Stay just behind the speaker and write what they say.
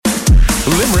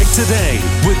Limerick Today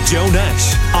with Joe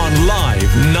Nash on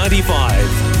Live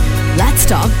 95. Let's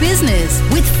talk business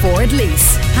with Ford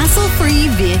Lease. Hassle-free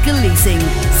vehicle leasing.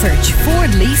 Search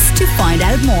Ford Lease to find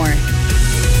out more.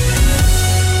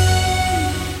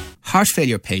 Heart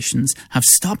failure patients have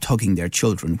stopped hugging their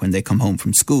children when they come home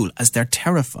from school as they're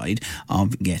terrified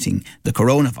of getting the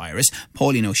coronavirus.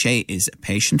 Pauline O'Shea is a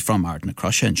patient from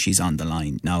Ardnacrusha and she's on the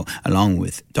line now, along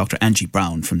with Dr. Angie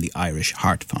Brown from the Irish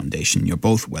Heart Foundation. You're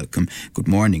both welcome. Good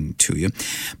morning to you.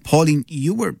 Pauline,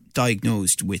 you were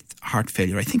diagnosed with heart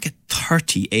failure, I think at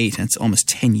 38, and it's almost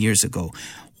 10 years ago.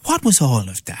 What was all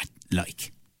of that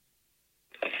like?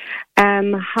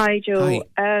 Hi, Joe.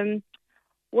 Hi.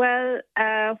 Well,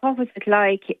 what was it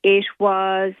like? It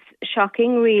was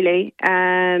shocking, really.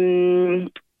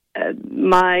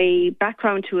 My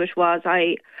background to it was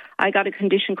I got a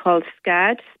condition called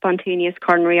SCAD, spontaneous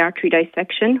coronary artery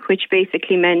dissection, which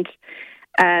basically meant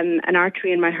an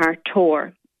artery in my heart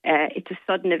tore. It's a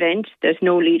sudden event. There's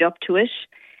no lead up to it.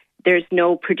 There's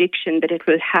no prediction that it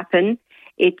will happen.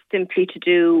 It's simply to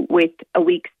do with a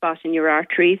weak spot in your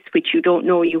arteries, which you don't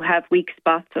know you have weak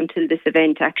spots until this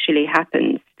event actually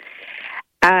happens.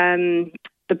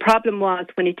 The problem was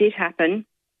when it did happen,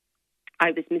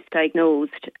 I was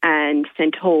misdiagnosed and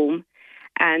sent home.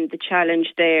 And the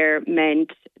challenge there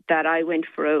meant that I went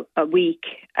for a week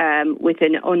with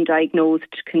an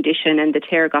undiagnosed condition, and the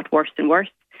tear got worse and worse.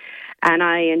 And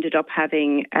I ended up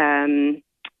having 3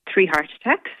 heart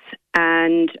attacks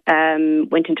and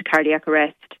went into cardiac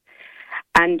arrest.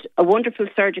 And a wonderful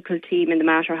surgical team in the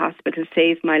Mater Hospital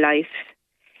saved my life.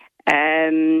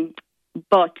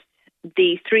 But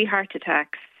the 3 heart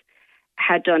attacks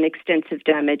had done extensive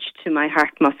damage to my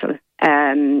heart muscle.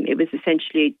 It was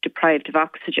essentially deprived of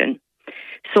oxygen.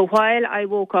 So while I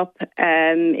woke up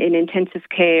in intensive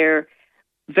care,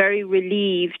 very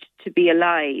relieved to be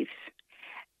alive,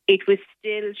 it was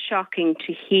still shocking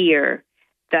to hear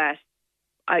that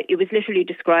it was literally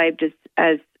described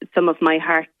as some of my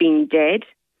heart being dead.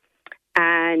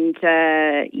 And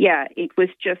it was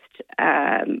just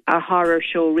a horror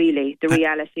show, really, the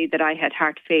reality that I had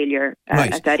heart failure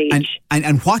at that age.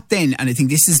 And what then, and I think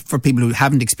this is for people who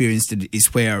haven't experienced it,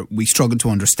 is where we struggle to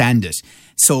understand it.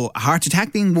 So a heart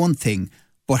attack being one thing,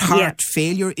 but heart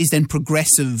failure is then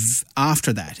progressive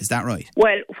after that, is that right?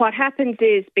 Well, what happens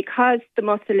is because the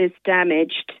muscle is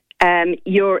damaged,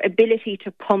 your ability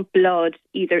to pump blood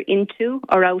either into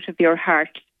or out of your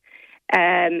heart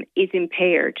is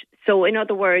impaired. So in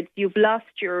other words, you've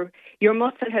lost your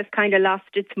muscle has kind of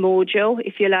lost its mojo,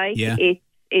 if you like. Yeah.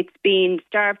 It's been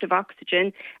starved of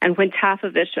oxygen, and when half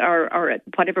of it or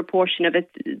whatever portion of it,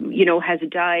 has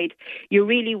died, you're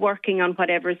really working on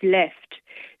whatever's left.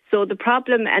 So the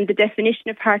problem and the definition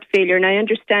of heart failure, and I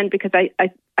understand because I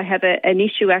have an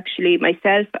issue actually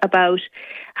myself about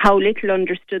how little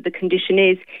understood the condition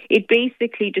is. It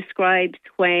basically describes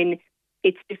when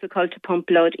it's difficult to pump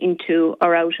blood into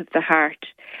or out of the heart.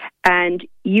 And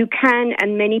you can,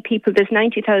 and many people, there's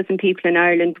 90,000 people in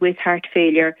Ireland with heart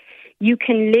failure. You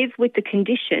can live with the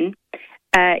condition.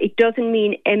 It doesn't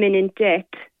mean imminent death,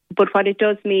 but what it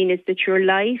does mean is that your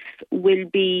life will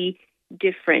be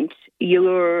different.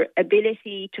 Your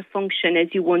ability to function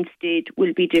as you once did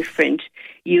will be different.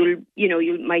 You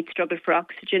might struggle for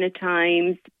oxygen at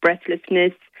times,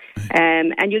 breathlessness,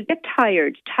 and you'll get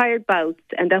tired bouts,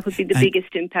 and that would be the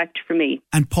biggest impact for me.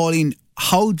 And Pauline,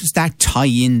 how does that tie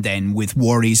in then with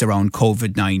worries around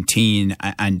COVID-19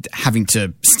 and having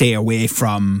to stay away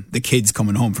from the kids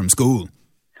coming home from school?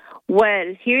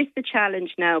 Well, here's the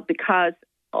challenge now, because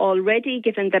already,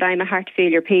 given that I'm a heart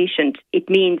failure patient, it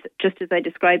means, just as I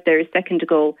described there a second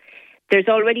ago, there's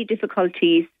already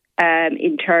difficulties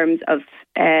in terms of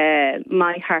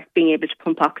my heart being able to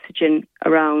pump oxygen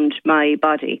around my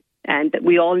body, and that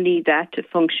we all need that to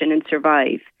function and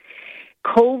survive.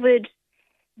 COVID,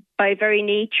 by very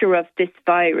nature of this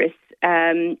virus,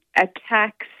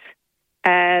 attacks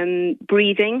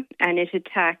breathing, and it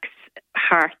attacks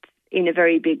hearts in a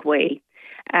very big way.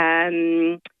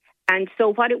 And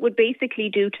so what it would basically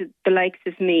do to the likes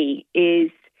of me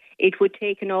is it would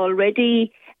take an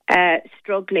already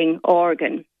struggling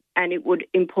organ and it would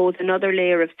impose another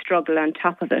layer of struggle on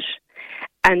top of it.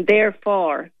 And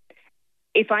therefore,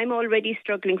 if I'm already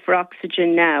struggling for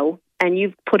oxygen now and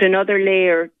you've put another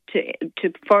layer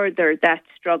to further that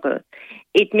struggle,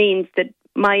 it means that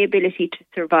my ability to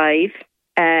survive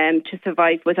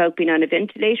without being on a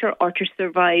ventilator or to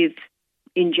survive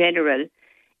in general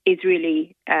is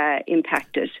really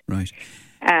impacted. Right.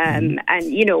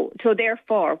 So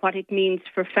therefore, what it means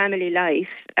for family life,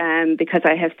 because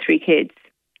I have 3 kids,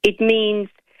 it means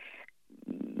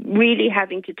really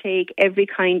having to take every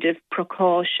kind of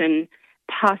precaution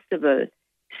possible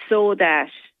so that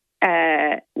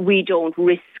we don't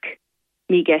risk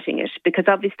me getting it. Because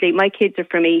obviously my kids are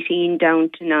from 18 down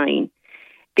to 9.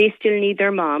 They still need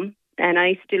their mom, and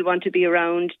I still want to be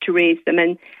around to raise them.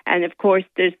 And of course,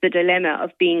 there's the dilemma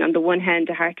of being on the one hand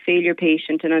a heart failure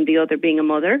patient and on the other being a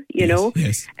mother,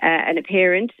 yes. And a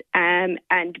parent. And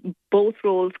both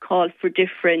roles call for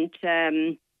different,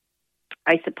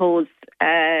 I suppose,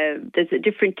 there's a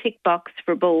different tick box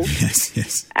for both.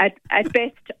 Yes. At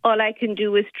best, all I can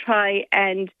do is try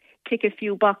and tick a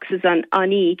few boxes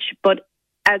on each. But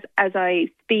as I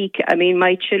speak, I mean,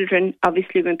 my children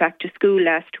obviously went back to school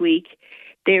last week.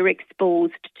 They're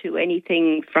exposed to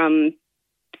anything from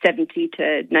 70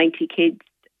 to 90 kids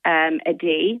a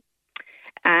day.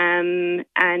 And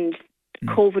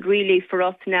COVID really for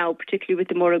us now, particularly with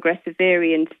the more aggressive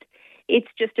variants, it's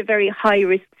just a very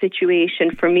high-risk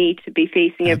situation for me to be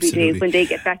facing every day when they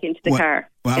get back into the car.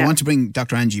 Well, I want to bring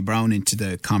Dr. Angie Brown into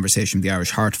the conversation with the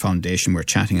Irish Heart Foundation. We're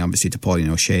chatting, obviously, to Pauline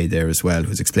O'Shea there as well,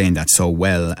 who's explained that so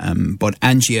well. But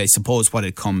Angie, I suppose what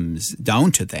it comes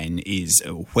down to then is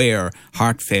where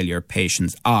heart failure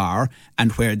patients are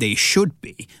and where they should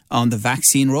be on the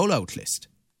vaccine rollout list.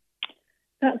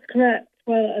 That's correct.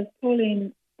 Well, as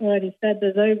Pauline already said,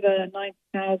 there's over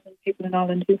 90,000 people in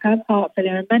Ireland who have heart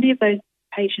failure, and many of those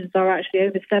patients are actually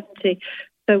over 70,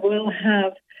 so will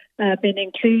have been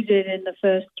included in the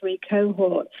first 3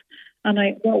 cohorts. And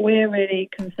what we're really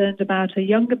concerned about are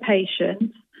younger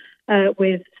patients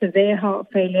with severe heart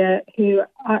failure who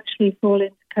actually fall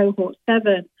into cohort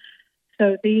 7.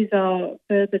 So these are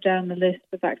further down the list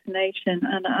for vaccination,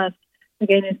 and as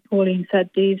Pauline said,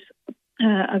 these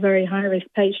are very high-risk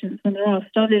patients, and there are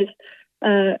studies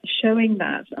showing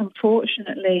that,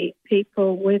 unfortunately,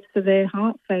 people with severe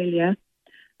heart failure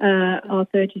are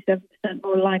 37%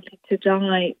 more likely to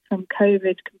die from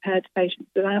COVID compared to patients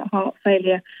without heart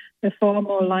failure. They're far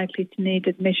more likely to need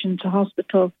admission to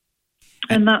hospital.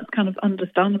 And that's kind of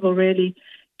understandable, really,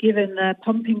 given their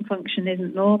pumping function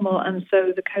isn't normal, and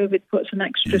so the COVID puts an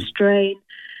extra strain.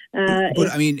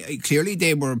 But I mean, clearly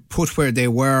they were put where they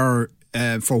were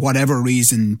for whatever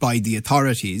reason by the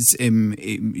authorities.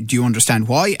 Do you understand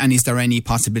why? And is there any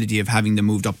possibility of having them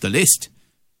moved up the list?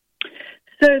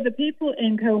 So the people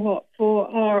in cohort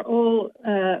 4 are all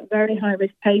very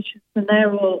high-risk patients, and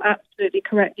they're all absolutely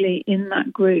correctly in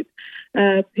that group.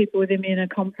 People with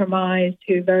immunocompromised,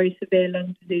 who have very severe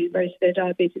lung disease, very severe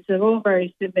diabetes, they're all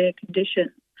very severe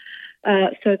conditions.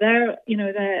 So they're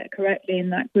correctly in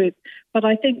that group. But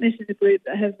I think this is a group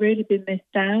that has really been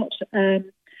missed out.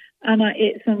 And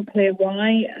it's unclear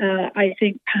why. I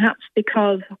think perhaps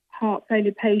because heart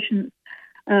failure patients,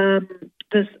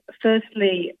 there's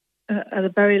firstly a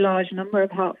very large number of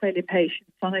heart failure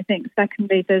patients, and I think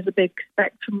secondly there's a big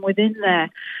spectrum within there.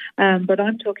 But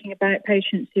I'm talking about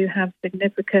patients who have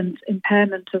significant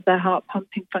impairment of their heart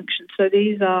pumping function. So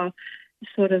these are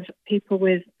sort of people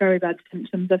with very bad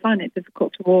symptoms. They find it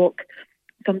difficult to walk,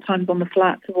 sometimes on the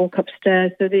flat, to walk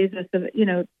upstairs. So these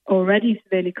are, already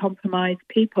severely compromised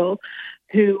people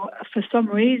who, for some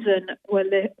reason,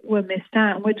 were missed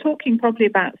out. And we're talking probably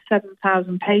about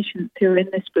 7,000 patients who are in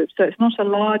this group. So it's not a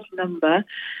large number.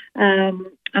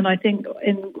 And I think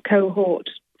in cohort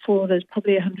 4, there's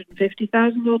probably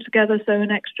 150,000 altogether. So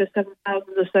an extra 7,000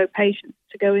 or so patients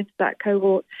to go into that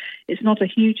cohort. It's not a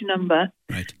huge number.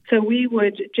 Right. So we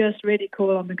would just really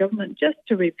call on the government just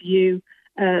to review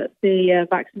the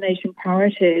vaccination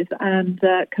priorities and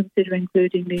consider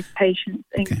including these patients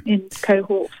in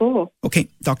cohort 4. Okay,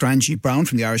 Dr. Angie Brown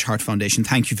from the Irish Heart Foundation,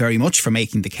 thank you very much for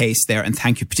making the case there, and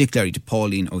thank you particularly to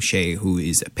Pauline O'Shea, who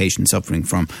is a patient suffering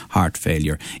from heart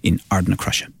failure in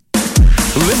Ardnacrusha.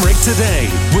 Limerick Today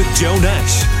with Joe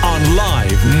Nash on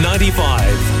Live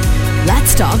 95.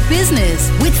 Let's talk business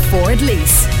with Ford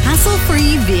Lease.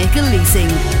 Hassle-free vehicle leasing.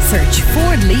 Search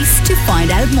Ford Lease to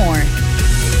find out more.